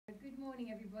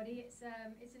morning, everybody. It's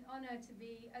an honour to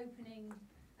be opening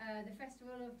the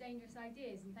Festival of Dangerous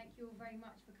Ideas, and thank you all very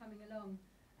much for coming along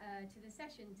to the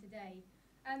session today.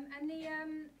 And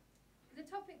the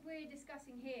topic we're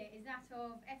discussing here is that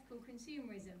of ethical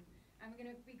consumerism, and we're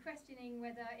going to be questioning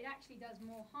whether it actually does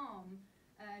more harm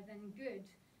than good.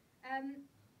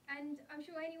 And I'm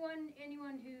sure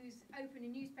anyone who's opened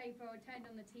a newspaper or turned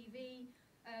on the TV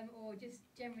or just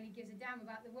generally gives a damn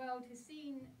about the world has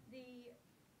seen the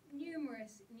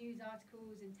numerous news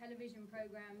articles and television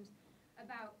programs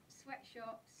about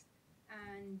sweatshops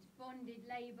and bonded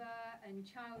labour and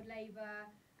child labour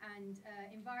and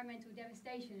environmental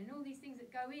devastation and all these things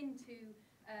that go into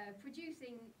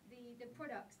producing the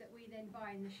products that we then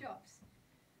buy in the shops.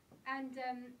 And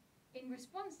in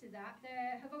response to that,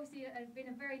 there have obviously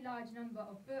been a very large number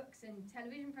of books and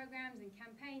television programs and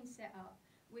campaigns set up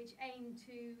which aim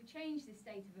to change the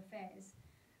state of affairs.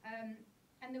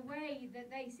 And the way that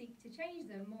they seek to change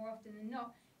them, more often than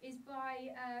not, is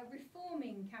by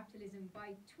reforming capitalism,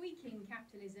 by tweaking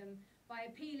capitalism, by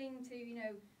appealing to,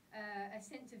 a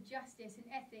sense of justice and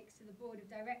ethics to the board of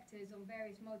directors on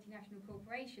various multinational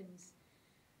corporations.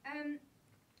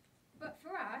 But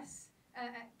for us,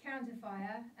 at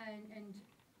Counterfire and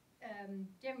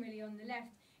generally on the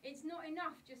left, it's not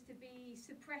enough just to be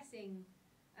suppressing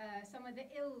some of the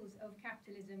ills of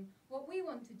capitalism. What we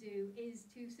want to do is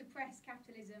to suppress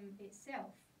capitalism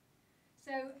itself.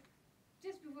 So,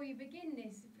 just before you begin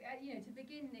this,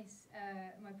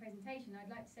 my presentation, I'd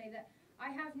like to say that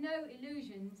I have no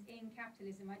illusions in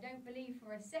capitalism. I don't believe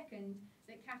for a second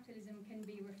that capitalism can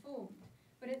be reformed.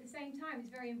 But at the same time, it's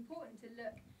very important to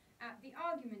look at the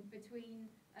argument between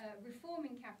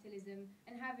reforming capitalism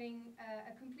and having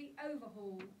a complete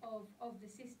overhaul of the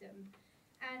system.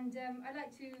 And I'd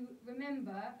like to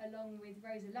remember, along with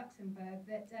Rosa Luxemburg,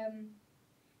 that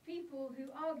people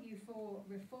who argue for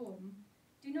reform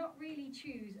do not really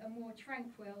choose a more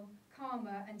tranquil,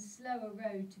 calmer and slower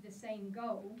road to the same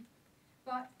goal,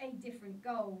 but a different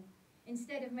goal.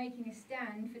 Instead of making a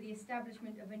stand for the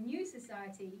establishment of a new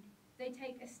society, they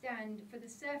take a stand for the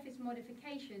surface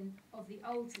modification of the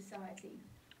old society.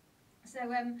 So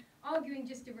arguing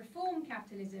just to reform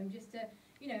capitalism, just to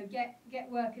get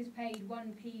workers paid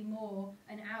 1p more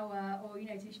an hour, or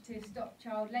to stop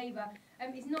child labour,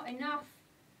 is not enough.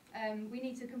 We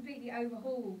need to completely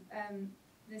overhaul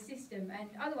the system, and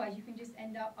otherwise you can just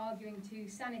end up arguing to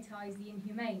sanitise the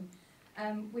inhumane,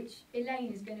 which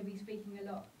Elaine is going to be speaking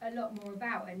a lot more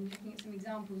about, and looking at some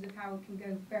examples of how it can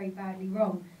go very badly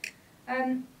wrong.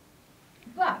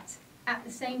 But at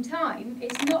the same time,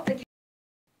 it's not the case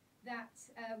that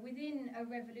within a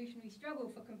revolutionary struggle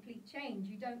for complete change,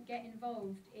 you don't get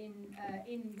involved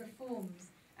in reforms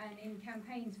and in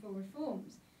campaigns for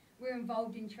reforms. We're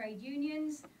involved in trade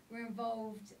unions. We're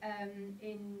involved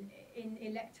in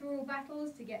electoral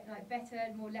battles to get better,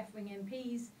 more left-wing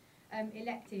MPs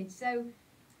elected. So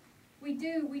we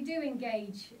do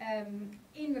engage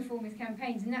in reformist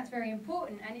campaigns, and that's very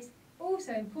important. And it's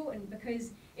also important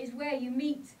because it's where you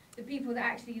meet the people that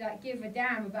actually give a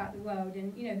damn about the world,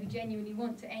 and who genuinely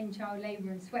want to end child labour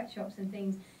and sweatshops and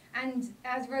things. And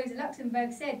as Rosa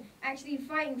Luxemburg said, actually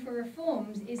fighting for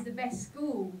reforms is the best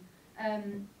school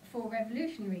for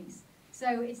revolutionaries.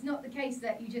 So it's not the case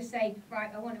that you just say,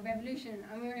 right, I want a revolution,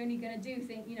 I'm only going to do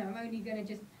things, I'm only going to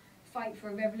just fight for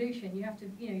a revolution. You have to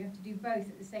do both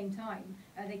at the same time.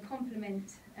 They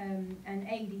complement and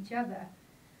aid each other.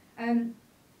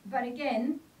 But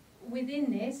again,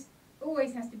 within this,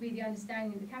 always has to be the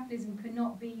understanding that capitalism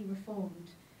cannot be reformed.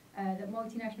 That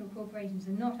multinational corporations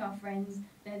are not our friends.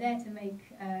 They're there to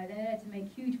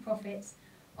make huge profits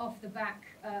off the back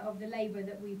of the labour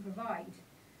that we provide.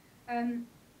 And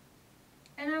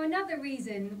now another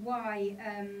reason why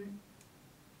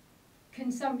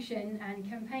consumption and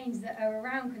campaigns that are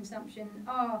around consumption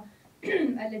are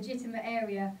a legitimate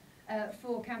area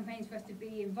for campaigns for us to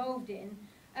be involved in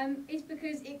is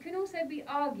because it can also be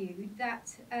argued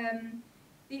that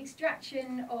the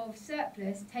extraction of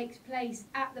surplus takes place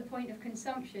at the point of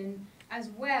consumption as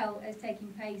well as taking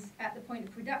place at the point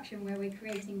of production where we're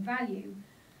creating value.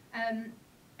 And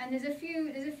there's a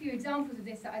few examples of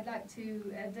this that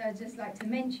I'd just like to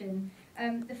mention.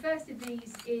 The first of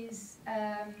these is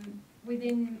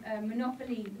within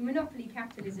monopoly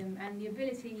capitalism and the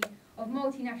ability of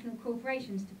multinational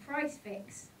corporations to price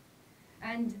fix.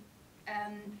 And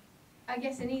I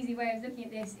guess an easy way of looking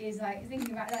at this is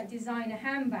thinking about designer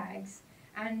handbags,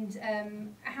 and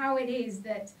how it is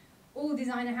that all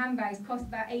designer handbags cost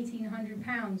about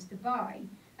 £1,800 to buy,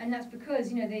 and that's because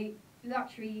the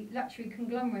luxury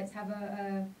conglomerates have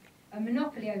a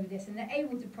monopoly over this, and they're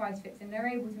able to price fix, and they're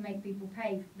able to make people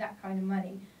pay that kind of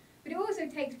money. But it also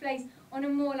takes place on a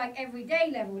more like everyday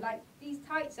level. Like these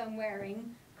tights I'm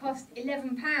wearing cost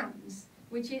 £11,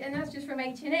 and that's just from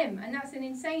H&M, and that's an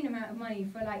insane amount of money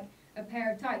for like a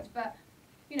pair of tights. But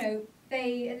you know,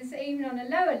 even on a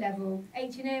lower level,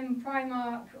 H&M,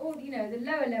 Primark, all the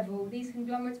lower level, these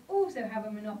conglomerates also have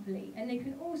a monopoly, and they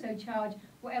can also charge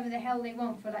whatever the hell they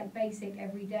want for like basic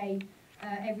everyday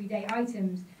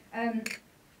items.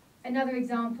 Another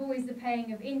example is the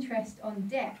paying of interest on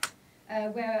debt,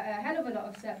 where a hell of a lot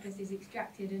of surplus is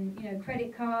extracted, and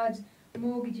credit cards,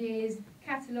 mortgages,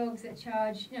 catalogues that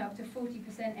charge up to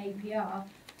 40% APR.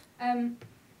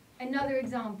 Another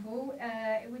example,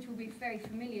 which will be very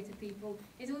familiar to people,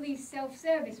 is all these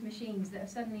self-service machines that have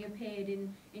suddenly appeared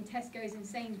in Tesco's and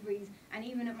Sainsbury's, and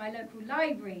even at my local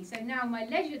library. So now my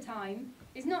leisure time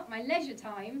is not my leisure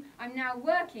time. I'm now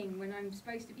working when I'm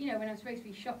supposed to, when I'm supposed to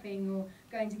be shopping or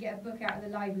going to get a book out of the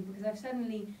library, because I've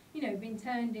suddenly, been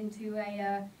turned into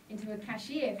a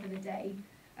cashier for the day.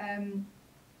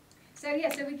 So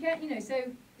we can't, so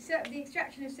the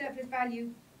extraction of surplus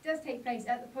value does take place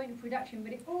at the point of production,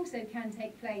 but it also can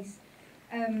take place,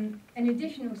 an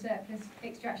additional surplus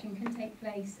extraction can take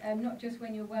place, not just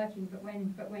when you're working,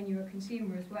 but when you're a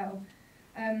consumer as well.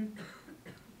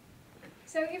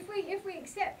 So if we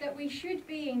accept that we should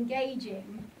be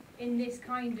engaging in this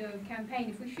kind of campaign,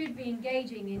 if we should be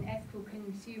engaging in ethical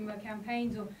consumer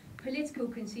campaigns or political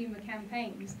consumer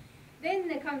campaigns, then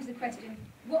there comes the question: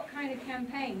 what kind of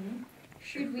campaign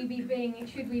should we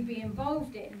be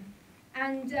involved in?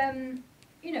 And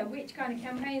which kind of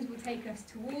campaigns will take us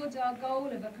towards our goal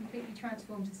of a completely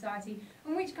transformed society,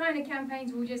 and which kind of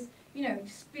campaigns will just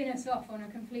spin us off on a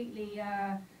completely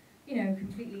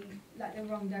like the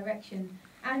wrong direction.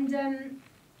 And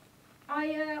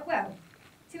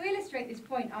to illustrate this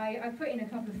point, I put in a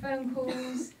couple of phone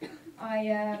calls.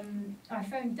 I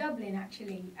phoned Dublin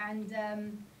actually, and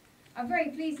I'm very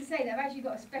pleased to say that I've actually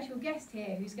got a special guest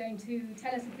here who's going to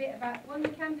tell us a bit about one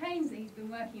of the campaigns that he's been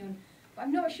working on. But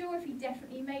I'm not sure if he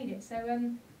definitely made it.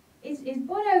 So is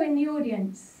Bono in the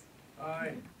audience?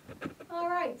 Hi. All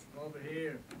right. Over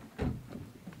here.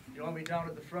 You want me down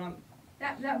at the front?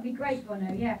 That would be great,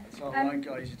 Bono. Yeah. It's all right,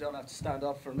 guys. You don't have to stand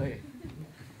up for me.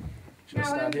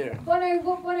 Just now, stand here. What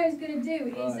Bono's going to do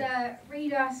is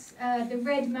read us the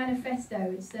Red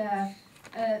Manifesto. It's a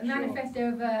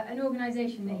manifesto of an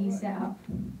organisation that he set up.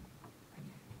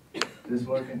 Is this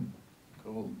working?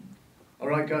 Cool. All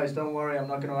right, guys, don't worry. I'm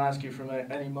not going to ask you for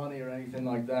any money or anything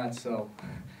like that, so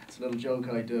it's a little joke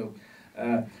I do.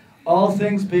 All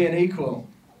things being equal,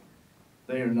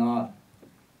 they are not.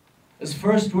 As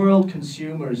first world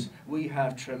consumers, we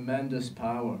have tremendous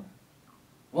power.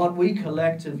 What we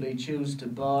collectively choose to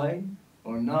buy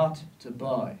or not to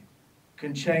buy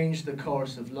can change the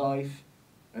course of life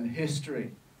and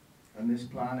history on this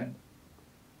planet.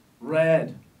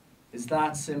 Red is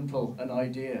that simple an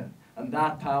idea and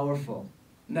that powerful.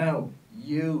 Now,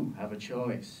 you have a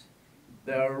choice.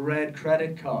 There are red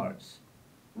credit cards,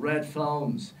 red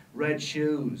phones, red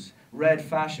shoes, red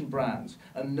fashion brands.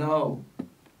 And no,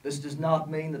 this does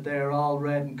not mean that they are all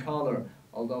red in colour,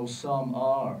 although some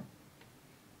are.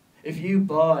 If you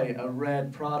buy a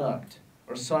red product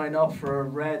or sign up for a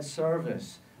red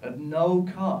service at no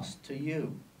cost to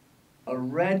you, a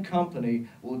red company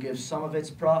will give some of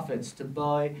its profits to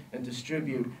buy and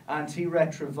distribute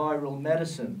antiretroviral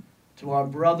medicine to our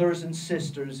brothers and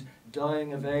sisters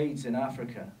dying of AIDS in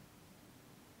Africa.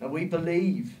 Now, we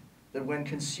believe that when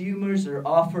consumers are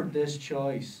offered this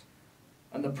choice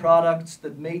and the products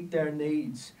that meet their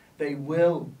needs, they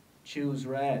will choose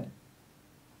red.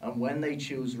 And when they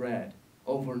choose red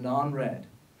over non-red,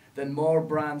 then more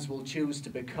brands will choose to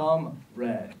become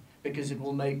red, because it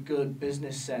will make good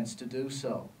business sense to do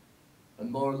so,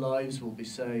 and more lives will be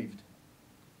saved.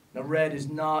 Now, red is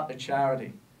not a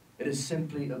charity. It is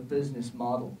simply a business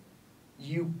model.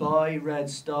 You buy red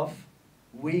stuff,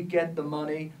 we get the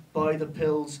money, buy the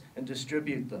pills, and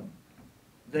distribute them.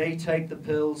 They take the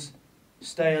pills,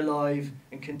 stay alive,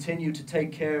 and continue to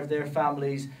take care of their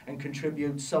families and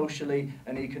contribute socially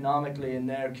and economically in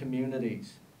their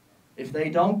communities. If they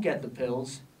don't get the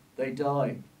pills, they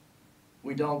die.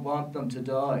 We don't want them to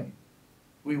die.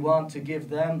 We want to give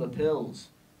them the pills,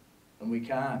 and we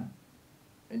can,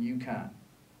 and you can,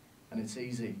 and it's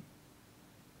easy.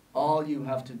 All you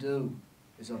have to do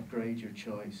is upgrade your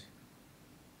choice.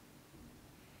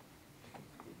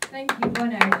 Thank you,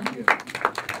 Bono. Thank you.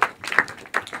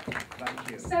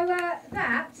 Thank you. So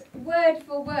that, word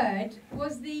for word,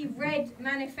 was the Red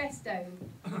Manifesto.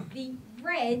 The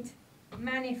Red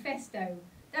Manifesto.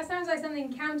 That sounds like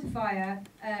something Counterfire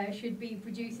should be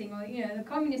producing, or the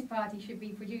Communist Party should be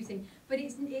producing, but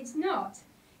it's not.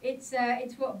 It's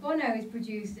what Bono has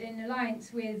produced in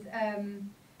alliance with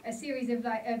a series of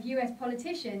US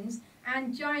politicians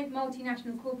and giant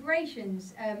multinational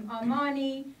corporations,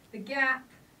 Armani, The Gap,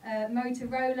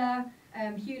 Motorola,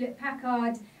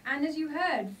 Hewlett-Packard, and as you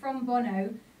heard from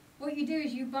Bono, what you do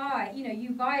is you buy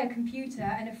a computer,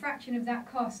 and a fraction of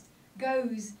that cost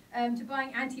goes to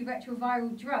buying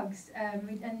antiretroviral drugs,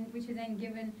 and which are then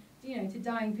given, to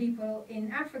dying people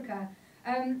in Africa.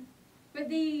 But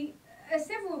there's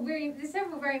several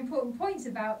very important points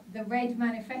about the Red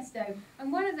Manifesto,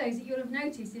 and one of those that you'll have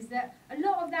noticed is that a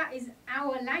lot of that is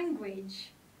our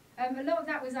language. A lot of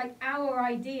that was like our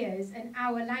ideas and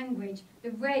our language.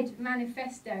 The Red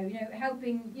Manifesto,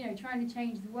 helping, trying to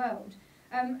change the world.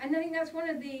 And I think that's one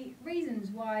of the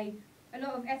reasons why a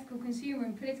lot of ethical consumer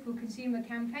and political consumer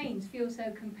campaigns feel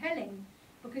so compelling,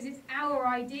 because it's our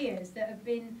ideas that have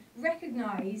been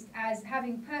recognised as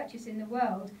having purchase in the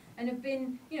world and have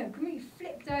been, completely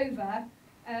flipped over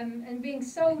and being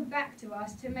sold back to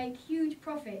us to make huge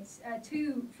profits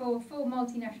for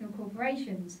multinational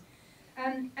corporations.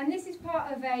 And this is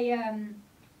part of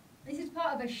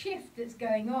a shift that's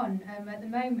going on at the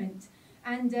moment.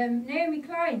 And Naomi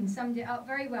Klein summed it up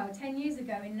very well 10 years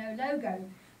ago in No Logo,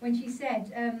 when she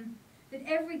said that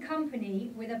every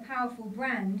company with a powerful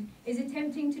brand is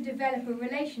attempting to develop a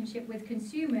relationship with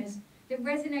consumers that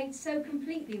resonates so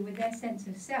completely with their sense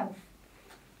of self.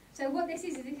 So what this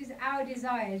is our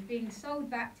desires being sold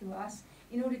back to us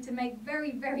in order to make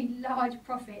very, very large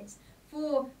profits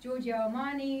for Giorgio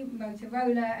Armani,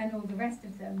 Motorola, and all the rest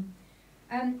of them.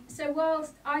 So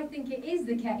whilst I think it is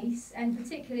the case, and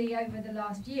particularly over the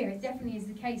last year, it definitely is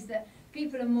the case that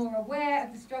people are more aware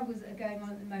of the struggles that are going on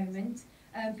at the moment.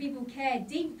 People care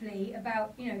deeply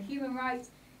about, human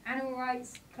rights, animal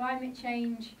rights, climate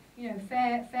change,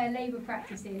 fair labour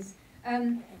practices.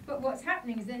 But what's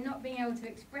happening is they're not being able to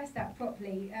express that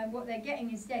properly. What they're getting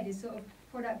instead is sort of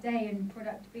product A and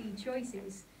product B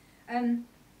choices.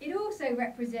 It also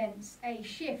represents a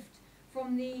shift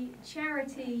from the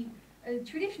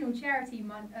traditional charity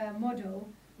model,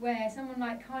 where someone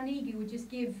like Carnegie would just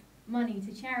give money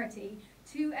to charity,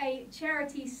 to a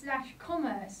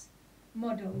charity/commerce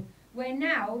model, where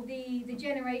now the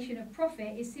generation of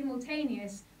profit is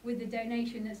simultaneous with the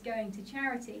donation that's going to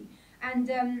charity. And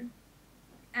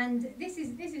this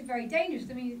is very dangerous.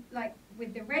 I mean, like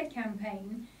with the Red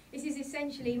campaign, this is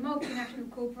essentially multinational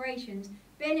corporations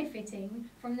benefiting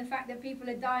from the fact that people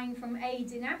are dying from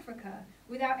AIDS in Africa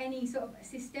without any sort of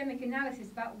systemic analysis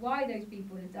about why those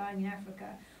people are dying in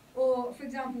Africa. Or, for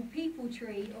example, People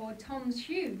Tree or Tom's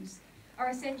Shoes are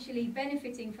essentially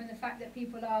benefiting from the fact that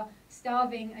people are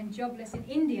starving and jobless in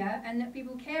India, and that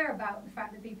people care about the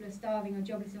fact that people are starving or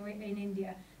jobless in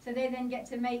India. So they then get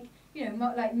to make,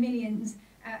 like millions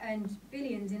and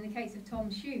billions in the case of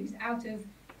Tom's Shoes out of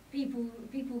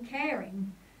people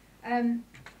caring. And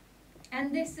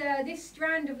this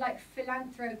strand of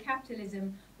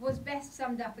philanthrocapitalism was best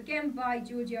summed up again by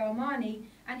Giorgio Armani,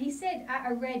 and he said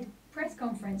at a Red press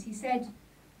conference, he said,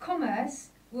 "Commerce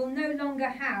will no longer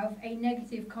have a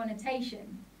negative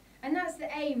connotation," and that's the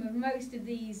aim of most of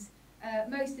these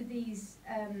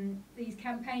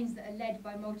campaigns that are led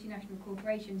by multinational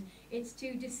corporations. It's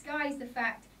to disguise the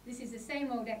fact this is the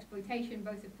same old exploitation,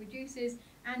 both of producers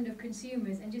and of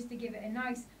consumers, and just to give it a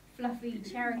nice, fluffy,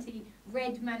 charity,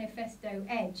 Red Manifesto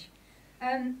edge.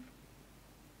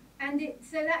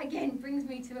 So that again brings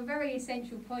me to a very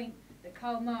essential point that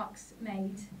Karl Marx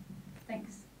made,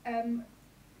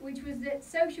 which was that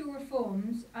social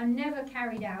reforms are never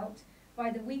carried out by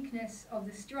the weakness of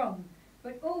the strong,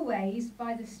 but always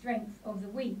by the strength of the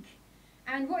weak.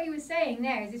 And what he was saying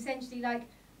there is essentially like,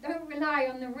 don't rely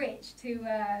on the rich to,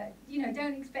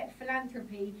 don't expect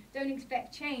philanthropy, don't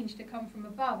expect change to come from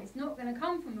above. It's not going to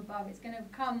come from above, it's going to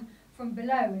come from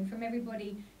below and from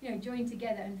everybody, joined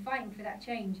together and fighting for that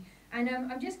change. And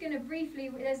I'm just going to briefly,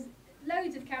 there's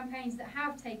loads of campaigns that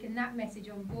have taken that message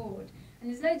on board, and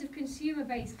there's loads of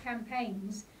consumer-based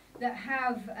campaigns that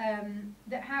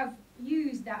have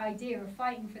used that idea of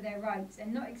fighting for their rights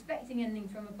and not expecting anything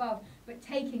from above, but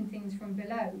taking things from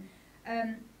below.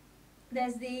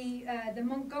 There's the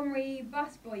Montgomery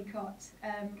bus boycott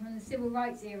from the civil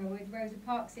rights era with Rosa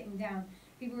Parks sitting down.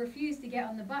 People refused to get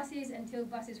on the buses until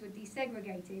buses were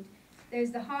desegregated.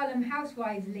 There's the Harlem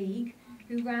Housewives League,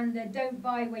 who ran the Don't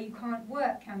Buy Where You Can't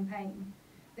Work campaign.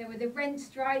 There were the rent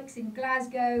strikes in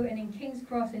Glasgow and in King's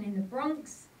Cross and in the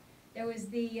Bronx. There was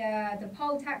the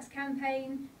poll tax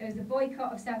campaign. There was the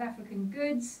boycott of South African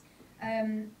goods.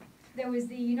 There was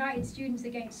the United Students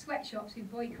Against Sweatshops, who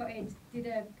did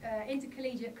a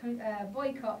intercollegiate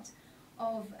boycott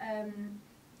of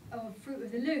of fruit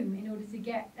of the loom in order to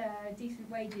get decent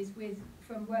wages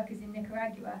from workers in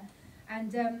Nicaragua,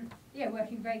 and yeah,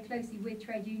 working very closely with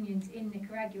trade unions in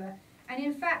Nicaragua. And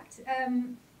in fact,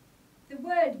 the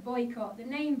word boycott, the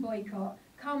name boycott,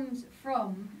 comes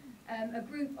from a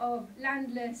group of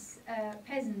landless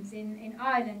peasants in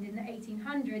Ireland in the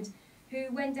 1800s who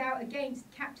went out against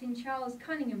Captain Charles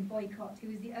Cunningham Boycott, who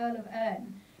was the Earl of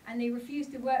Erne. And they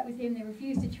refused to work with him, they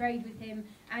refused to trade with him,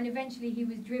 and eventually he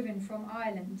was driven from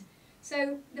Ireland.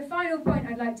 So the final point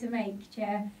I'd like to make,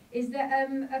 Chair, is that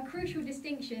a crucial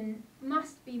distinction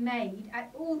must be made at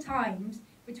all times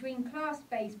between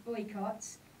class-based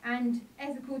boycotts and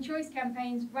ethical choice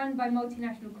campaigns run by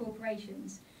multinational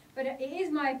corporations. But it is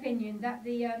my opinion that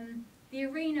the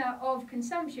arena of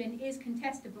consumption is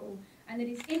contestable, and that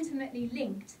it's intimately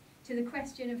linked to the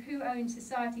question of who owns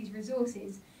society's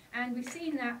resources. And we've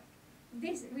seen that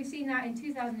in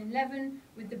 2011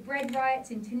 with the bread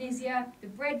riots in Tunisia, the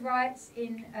bread riots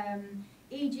in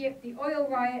Egypt, the oil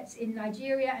riots in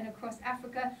Nigeria and across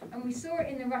Africa, and we saw it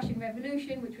in the Russian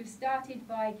Revolution, which was started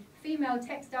by female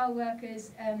textile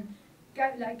workers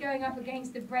going up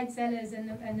against the bread sellers and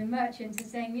the merchants and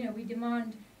saying, you know, we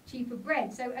demand cheaper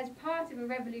bread. So as part of a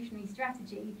revolutionary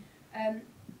strategy,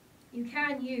 you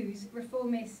can use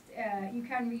reformist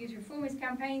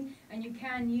campaigns, and you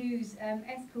can use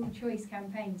ethical choice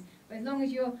campaigns. But as long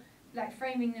as you're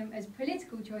framing them as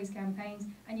political choice campaigns,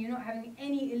 and you're not having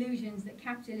any illusions that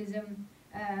capitalism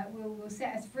will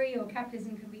set us free, or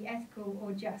capitalism can be ethical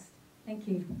or just. Thank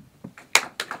you.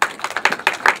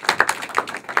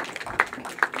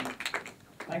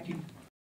 Thank you.